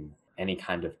seen any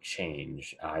kind of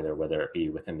change, either whether it be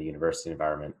within the university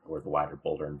environment or the wider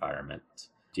Boulder environment?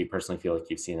 Do you personally feel like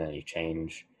you've seen any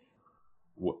change?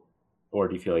 Or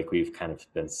do you feel like we've kind of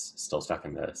been still stuck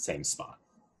in the same spot?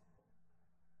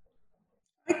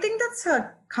 I think that's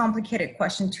a complicated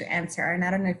question to answer, and I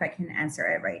don't know if I can answer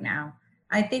it right now.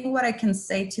 I think what I can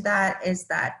say to that is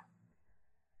that,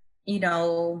 you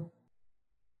know,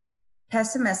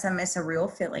 pessimism is a real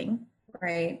feeling,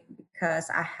 right? Because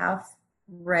I have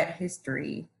read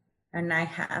history and I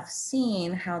have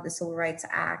seen how the Civil Rights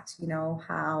Act, you know,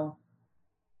 how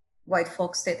white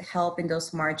folks did help in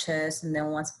those marches. And then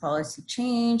once policy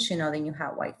changed, you know, then you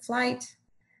had white flight.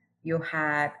 You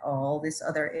had all these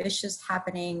other issues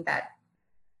happening that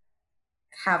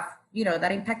have,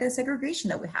 that impacted segregation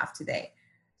that we have today.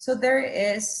 So there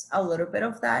is a little bit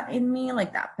of that in me,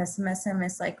 like that pessimism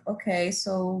is like, okay,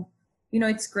 so,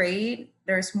 it's great.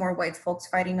 There's more white folks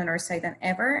fighting on our side than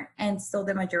ever. And still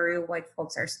the majority of white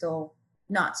folks are still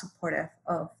not supportive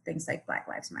of things like Black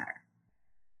Lives Matter.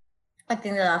 I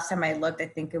think the last time I looked, I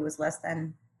think it was less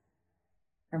than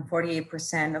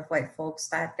 48% of white folks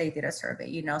that they did a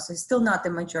survey, so it's still not the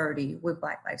majority with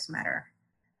Black Lives Matter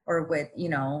or with,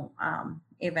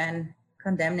 even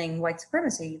condemning white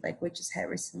supremacy, like we just had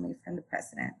recently from the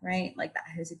president, right? Like that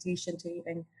hesitation to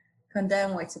even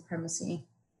condemn white supremacy.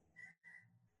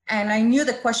 And I knew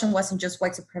the question wasn't just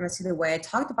white supremacy the way I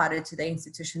talked about it today,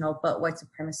 institutional, but white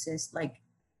supremacists, like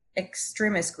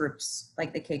extremist groups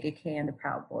like the KKK and the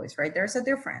Proud Boys, right? There's a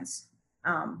difference.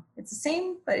 It's the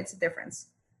same, but it's a difference.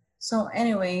 So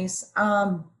anyways,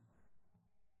 that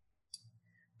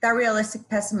realistic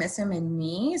pessimism in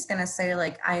me is gonna say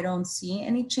like, I don't see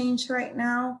any change right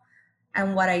now.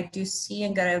 And what I do see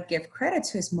and gotta give credit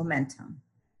to is momentum.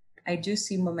 I do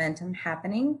see momentum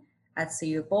happening at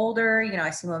City of Boulder. I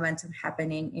see momentum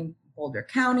happening in Boulder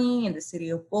County, in the city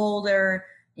of Boulder,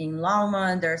 in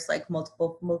Longmont. There's like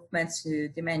multiple movements to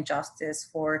demand justice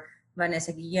for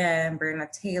Vanessa Guillen, Breonna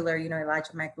Taylor,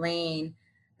 Elijah McClain.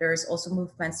 There's also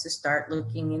movements to start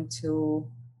looking into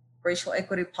racial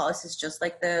equity policies, just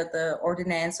like the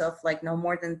ordinance of like no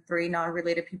more than 3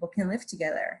 non-related people can live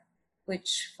together,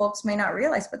 which folks may not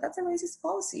realize, but that's a racist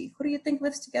policy. Who do you think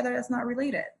lives together that's not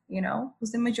related?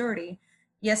 Who's the majority?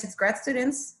 Yes, it's grad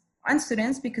students and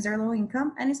students because they're low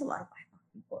income, and it's a lot of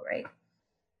BIPOC people, right?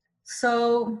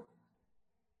 So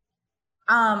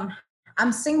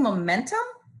I'm seeing momentum,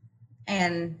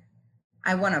 and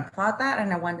I want to applaud that,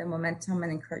 and I want the momentum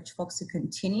and encourage folks to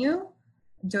continue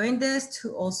doing this,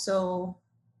 to also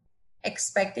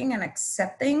expecting and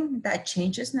accepting that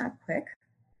change is not quick,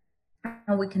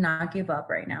 and we cannot give up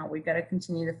right now. We got to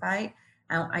continue to fight.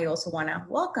 I also want to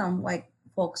welcome white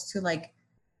folks to like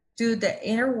do the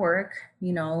inner work,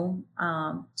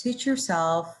 teach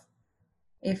yourself.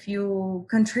 If you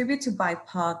contribute to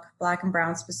BIPOC, Black and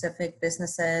Brown specific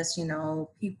businesses,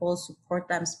 people, support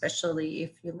them, especially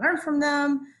if you learn from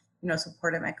them,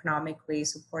 support them economically,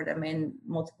 support them in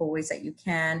multiple ways that you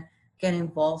can, get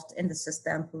involved in the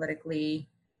system politically.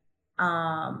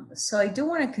 So I do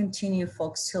want to continue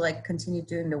folks to like continue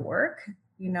doing the work,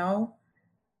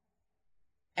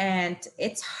 and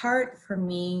it's hard for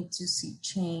me to see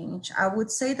change. I would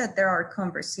say that there are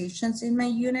conversations in my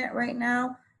unit right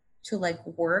now to like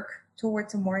work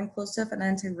towards a more inclusive and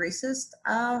anti-racist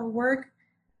work.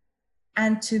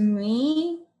 And to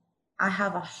me, I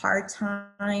have a hard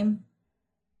time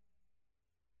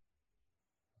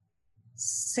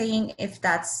saying if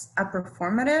that's a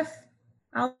performative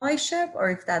allyship or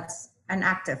if that's an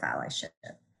active allyship.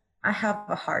 I have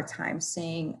a hard time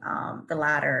saying the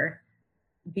latter,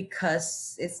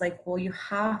 because it's like, well, you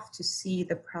have to see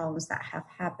the problems that have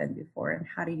happened before and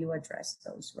how do you address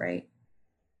those, right?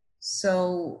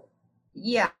 So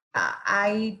yeah,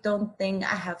 I don't think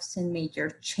I have seen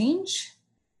major change.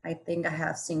 I think I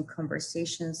have seen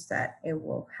conversations that it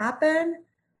will happen.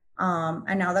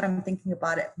 And now that I'm thinking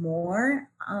about it more,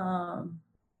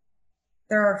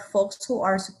 there are folks who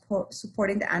are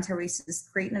supporting the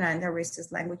anti-racist, creating an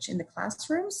anti-racist language in the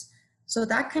classrooms. So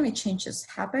that kind of change is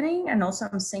happening. And also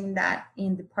I'm seeing that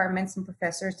in departments and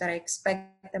professors that I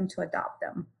expect them to adopt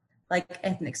them, like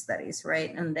ethnic studies,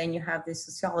 right? And then you have the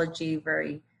sociology,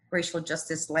 very racial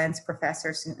justice lens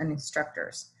professors and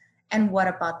instructors. And what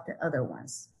about the other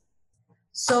ones?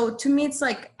 So to me, it's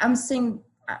like,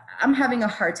 I'm having a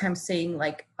hard time saying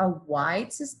like a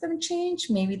wide system change.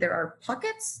 Maybe there are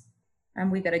pockets and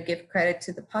we got to give credit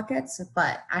to the pockets,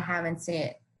 but I haven't seen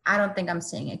it. I don't think I'm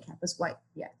seeing it campus-wide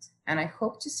yet, and I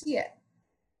hope to see it.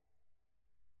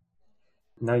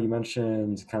 Now you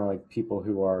mentioned kind of like people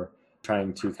who are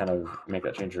trying to kind of make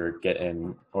that change or get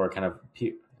in, or kind of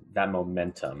that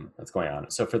momentum that's going on.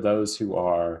 So for those who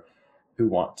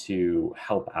want to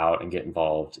help out and get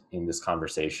involved in this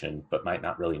conversation, but might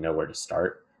not really know where to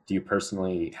start, do you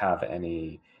personally have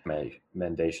any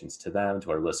recommendations to them,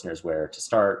 to our listeners, where to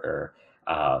start, or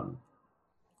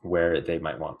where they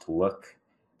might want to look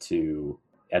to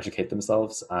educate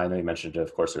themselves? I know you mentioned,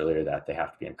 of course, earlier that they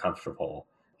have to be uncomfortable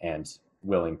and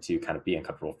willing to kind of be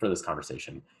uncomfortable for this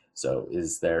conversation. So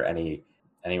is there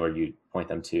anywhere you point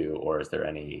them to, or is there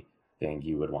anything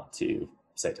you would want to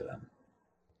say to them?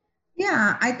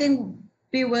 Yeah, I think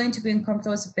be willing to be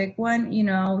uncomfortable is a big one.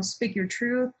 Speak your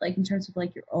truth, like in terms of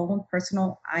like your own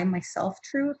personal I myself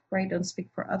truth, right? Don't speak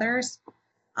for others,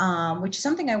 which is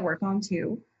something I work on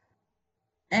too.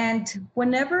 And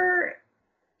whenever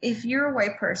if you're a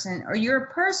white person or you're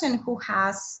a person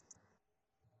who's,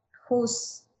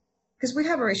 because we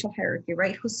have a racial hierarchy,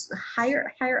 right? Who's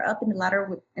higher up in the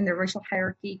ladder in the racial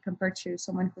hierarchy compared to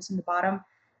someone who's in the bottom.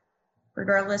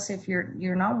 Regardless if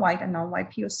you're not white, a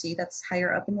non-white POC that's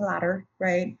higher up in the ladder,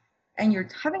 right? And you're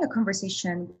having a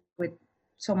conversation with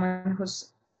someone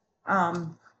who's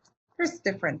there's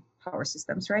different power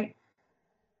systems, right?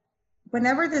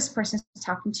 Whenever this person is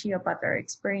talking to you about their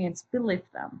experience, believe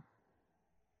them.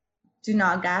 Do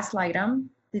not gaslight them.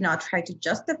 Do not try to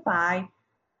justify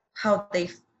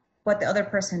what the other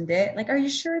person did. Like, are you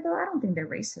sure though? I don't think they're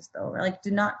racist though. Like,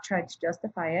 do not try to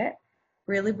justify it.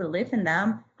 Really believe in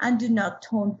them and do not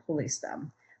tone police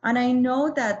them. And I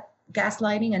know that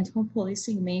gaslighting and tone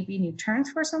policing may be new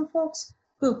terms for some folks.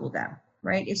 Google them,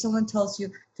 right? If someone tells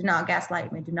you, do not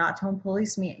gaslight me, do not tone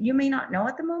police me, you may not know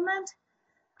at the moment.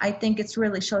 I think it's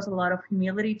really shows a lot of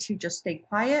humility to just stay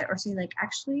quiet or say like,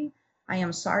 actually, I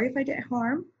am sorry if I did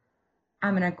harm.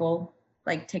 I'm gonna go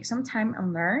like take some time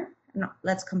and learn, and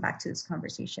let's come back to this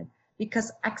conversation,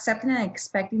 because accepting and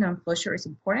expecting non-closure is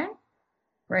important,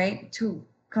 right? To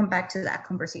come back to that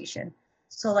conversation.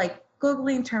 So like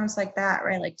Googling terms like that,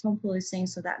 right? Like tone policing.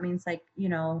 So that means like, you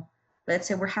know, let's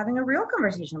say we're having a real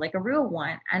conversation, like a real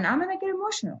one, and I'm gonna get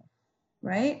emotional,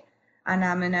 right? And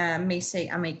I may say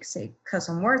cuss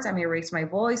some words, I may raise my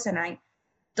voice, and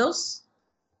those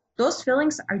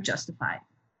feelings are justified.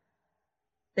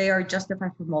 They are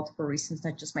justified for multiple reasons,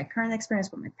 not just my current experience,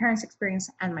 but my parents' experience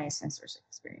and my ancestors'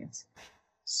 experience.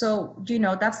 So, you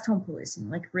know, that's tone policing,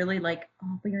 like really like,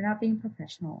 oh, but you're not being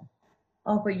professional.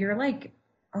 Oh, but you're like,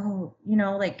 oh, you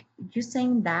know, like you're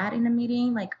saying that in a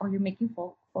meeting, like, oh, you're making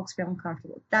folks feel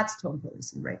uncomfortable. That's tone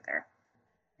policing right there.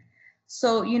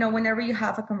 So, you know, whenever you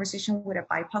have a conversation with a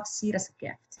BIPOC, see it as a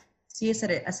gift. See it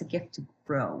as a gift to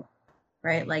grow,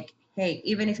 right? Like, hey,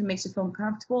 even if it makes you feel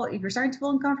uncomfortable, if you're starting to feel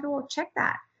uncomfortable, check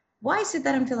that. Why is it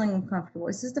that I'm feeling uncomfortable?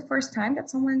 Is this the first time that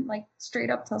someone like straight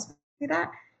up tells me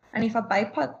that? And if a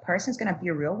BIPOC person is going to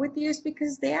be real with you, it's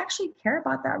because they actually care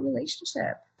about that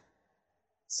relationship.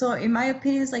 So in my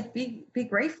opinion, it's like be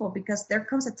grateful, because there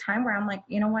comes a time where I'm like,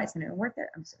 you know what, it's not even worth it.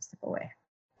 I'm just gonna step away,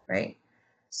 right?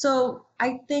 So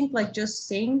I think like just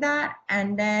saying that,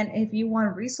 and then if you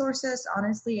want resources,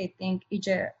 honestly, I think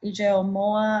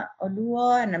Ijeomoa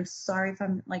Olua, and I'm sorry if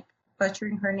I'm like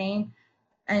butchering her name,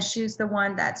 and she's the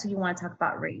one that, so you want to talk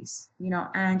about race, you know,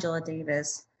 Angela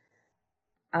Davis,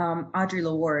 Audre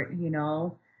Lorde, you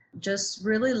know, just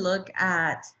really look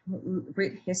at,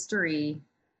 read history.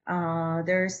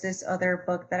 There's this other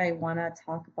book that I want to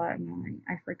talk about, and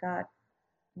I forgot,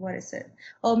 what is it?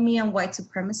 Oh, Me and White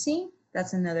Supremacy.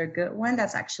 That's another good one.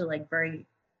 That's actually like very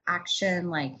action,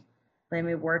 like let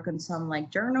me work on some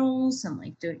like journals and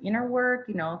like do inner work,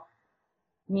 you know,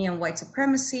 Me and White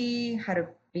Supremacy, How to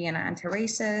Be an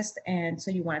Anti-Racist, and So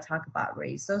You Want to Talk About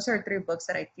Race. Those are 3 books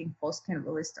that I think folks can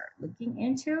really start looking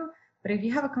into. But if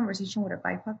you have a conversation with a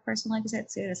BIPOC person, like I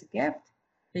said, see it as a gift.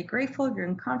 Be grateful. If you're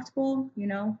uncomfortable, you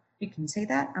know, you can say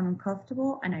that. I'm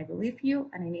uncomfortable and I believe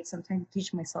you, and I need some time to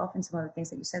teach myself and some other things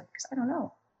that you said, because I don't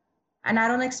know. And I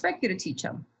don't expect you to teach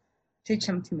them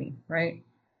to me, right?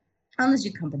 Unless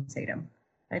you compensate them.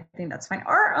 I think that's fine.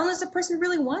 Or unless the person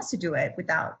really wants to do it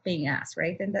without being asked,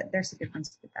 right? Then there's a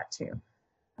difference with that too.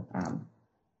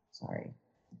 Sorry,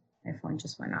 my phone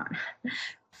just went on.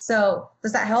 So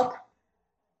does that help?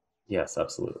 Yes,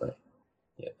 absolutely.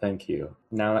 Yeah, thank you.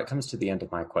 Now that comes to the end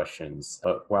of my questions,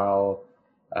 but while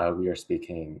we are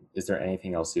speaking, is there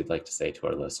anything else you'd like to say to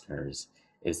our listeners?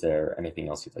 Is there anything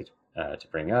else you'd like to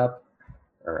bring up,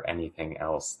 or anything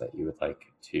else that you would like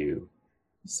to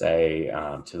say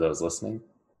to those listening?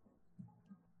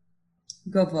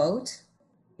 Go vote.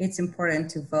 It's important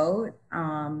to vote.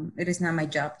 It is not my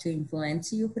job to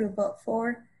influence you who to vote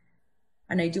for.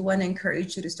 And I do want to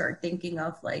encourage you to start thinking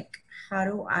of like, how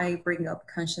do I bring up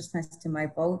consciousness to my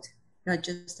vote? Not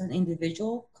just an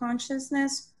individual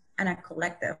consciousness and a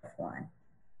collective one,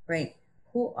 right?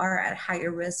 Who are at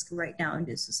higher risk right now in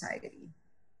this society?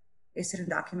 Is it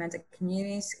undocumented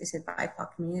communities? Is it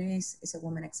BIPOC communities? Is it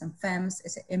women, ex and femmes?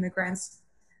 Is it immigrants?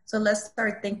 So let's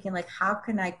start thinking like, how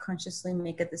can I consciously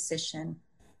make a decision,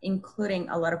 including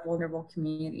a lot of vulnerable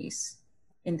communities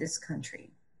in this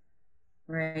country,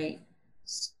 right?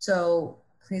 So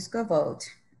please go vote.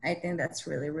 I think that's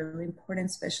really, really important,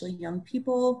 especially young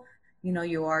people. You know,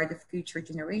 you are the future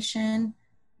generation.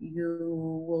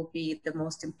 You will be the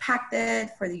most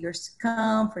impacted for the years to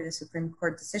come, for the Supreme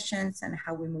Court decisions and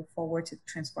how we move forward to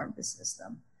transform the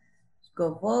system.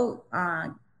 Go vote,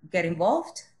 get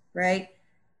involved, right?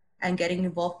 And getting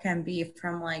involved can be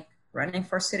from like running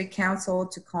for city council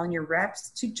to calling your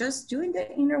reps to just doing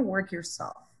the inner work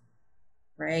yourself,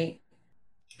 right?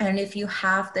 And if you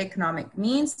have the economic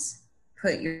means,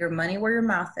 put your money where your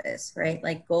mouth is, right?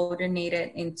 Like go donate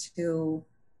it into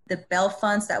the bail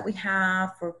funds that we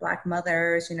have for Black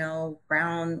mothers, you know,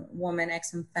 brown women,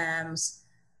 ex and femmes.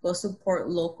 Go support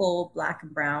local Black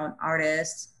and brown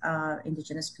artists,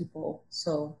 indigenous people.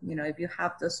 So, you know, if you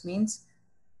have those means,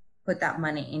 put that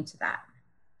money into that.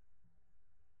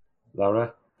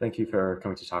 Laura, thank you for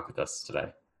coming to talk with us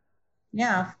today.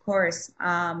 Yeah, of course.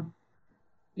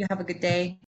 You have a good day.